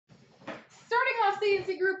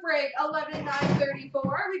CNC group break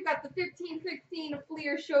 11/9/34. We've got the 15/16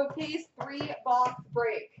 Fleer Showcase 3-box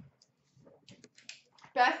break.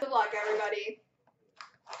 Best of luck, everybody.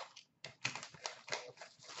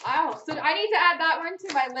 Oh, so I need to add that one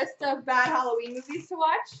to my list of bad Halloween movies to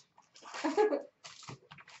watch.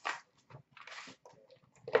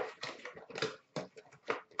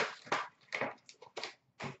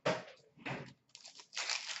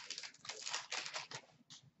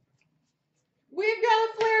 We've got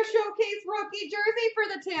a Fleer Showcase rookie jersey for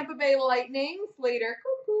the Tampa Bay Lightning, Slater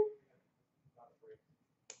Cuckoo.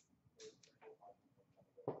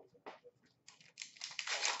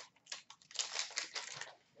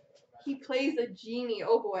 He plays a genie,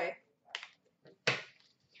 oh boy.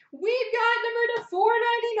 We've got number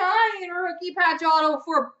 /499 rookie patch auto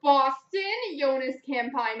for Boston, Jonas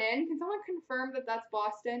Kampainen. Can someone confirm that that's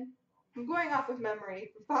Boston? I'm going off of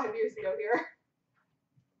memory from 5 years ago here.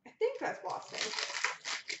 I think that's Boston.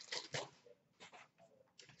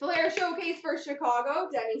 Flair Showcase for Chicago,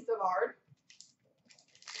 Denny Savard.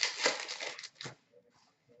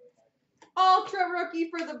 Ultra Rookie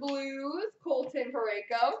for the Blues, Colton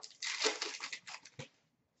Parayko.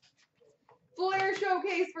 Flair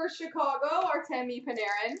Showcase for Chicago, Artemi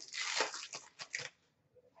Panarin.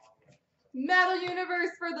 Metal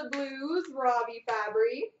Universe for the Blues, Robbie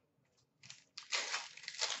Fabry.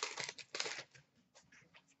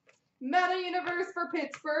 Metal Universe for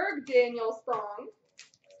Pittsburgh, Daniel Sprong.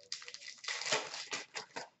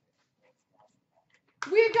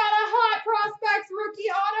 We've got a Hot Prospects rookie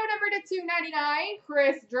auto number /299,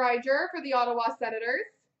 Chris Dreiger for the Ottawa Senators.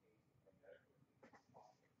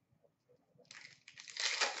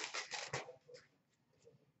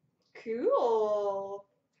 Cool.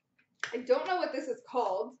 I don't know what this is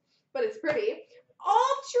called, but it's pretty.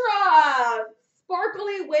 Ultra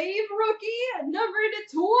Sparkly Wave rookie number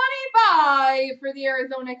 /25 for the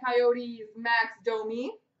Arizona Coyotes, Max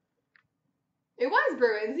Domi. It was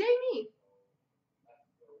Bruins, yay me.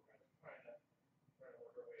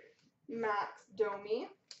 Max Domi.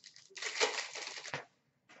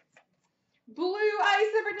 Blue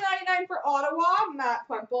Ice number /99 for Ottawa, Matt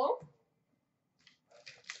Pemple.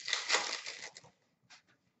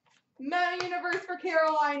 Meta Universe for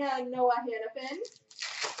Carolina, Noah Hannafin.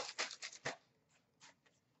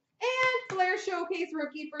 And Flair Showcase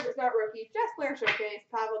rookie for, not rookie, just Flair Showcase,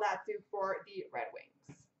 Pavel Datsyuk for the Red Wings.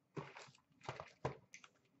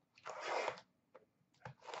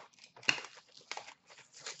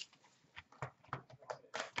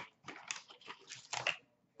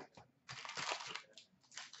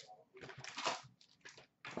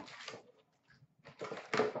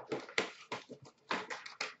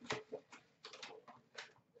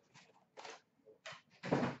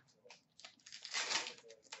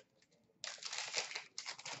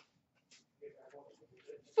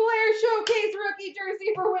 Showcase rookie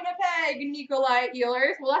jersey for Winnipeg, Nikolai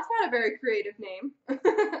Ehlers. Well, that's not a very creative name.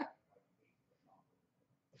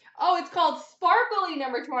 Oh, it's called Sparkly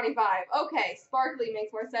number /25. Okay, Sparkly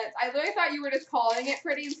makes more sense. I literally thought you were just calling it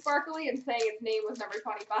Pretty and Sparkly and saying its name was number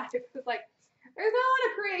 /25. It's like, there's not a lot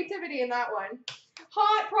of creativity in that one.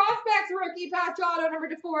 Hot Prospects rookie patch auto number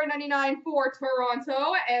 /499 for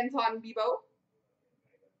Toronto, Anton Bibeau.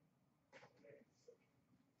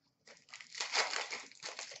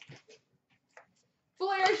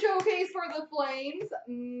 Flair Showcase for the Flames,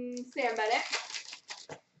 Sam Bennett.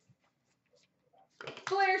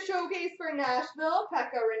 Flair Showcase for Nashville,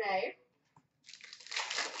 Pekka Rinne.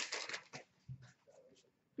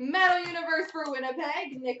 Metal Universe for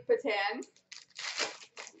Winnipeg, Nick Patan.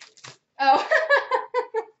 Oh,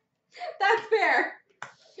 that's fair.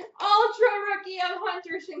 Ultra Rookie of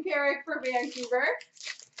Hunter Shinkaruk for Vancouver.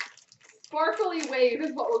 Sparkly Wave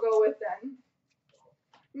is what we'll go with then.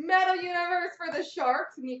 Metal Universe for the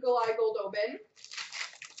Sharks, Nikolai Goldobin.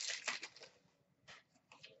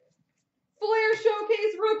 Flair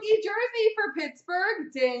Showcase rookie jersey for Pittsburgh,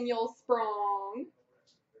 Daniel Sprong.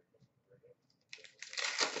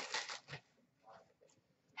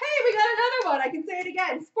 Hey, we got another one. I can say it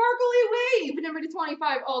again. Sparkly Wave, number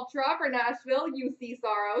 /25 Ultra for Nashville, UC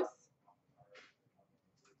Saros.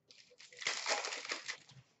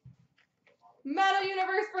 Metal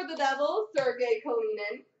Universe for the Devils, Sergei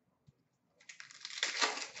Kalinin.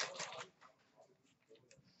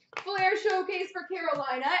 Flair Showcase for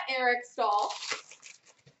Carolina, Eric Stahl.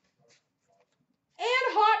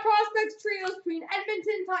 And Hot Prospects Trios between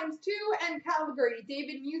Edmonton ×2 and Calgary,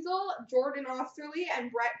 David Musil, Jordan Osterley,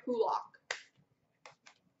 and Brett Kulak.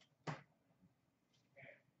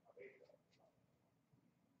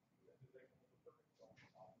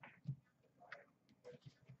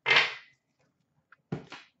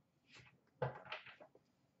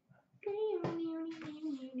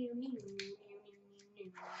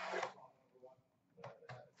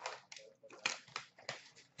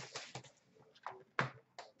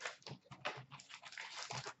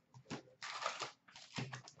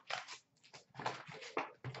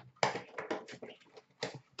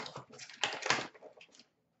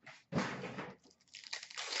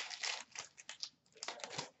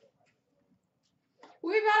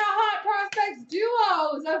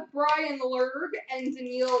 rainbows of Brian Lerg and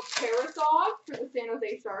Daniil Tarasov for the San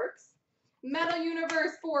Jose Sharks. Metal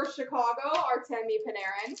Universe for Chicago, Artemi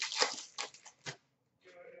Panarin.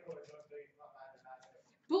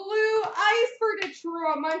 Blue Ice for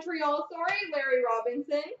Detroit, Montreal, Larry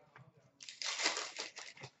Robinson.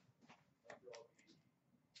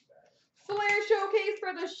 Flair Showcase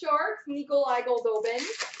for the Sharks, Nikolai Goldobin.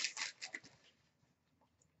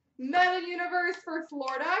 Metal Universe for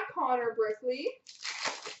Florida, Connor Brickley.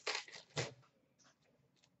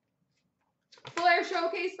 Flair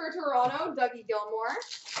Showcase for Toronto, Dougie Gilmore.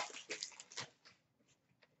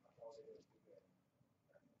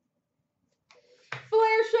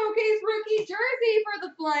 Flair Showcase Rookie Jersey for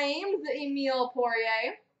the Flames, Emile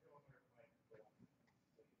Poirier.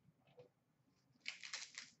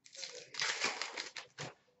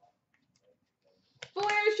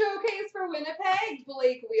 Flair Showcase for Winnipeg,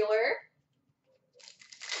 Blake Wheeler.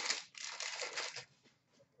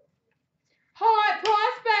 Hot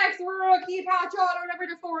Prospects Rookie Patch Auto number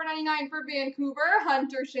to 499 for Vancouver,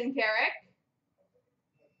 Hunter Shinkaruk.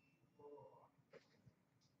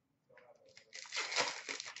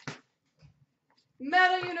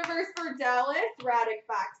 Metal Universe for Dallas, Radek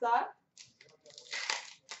Faksa.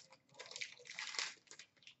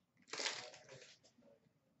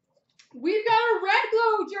 We've got a Red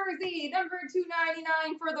Glow jersey, number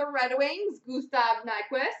 299 for the Red Wings, Gustav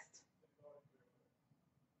Nyquist.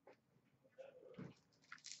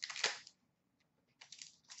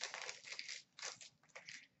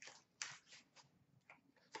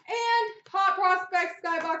 And Hot Prospects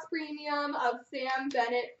Skybox Premium of Sam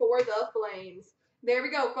Bennett for the Flames. There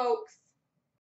we go, folks.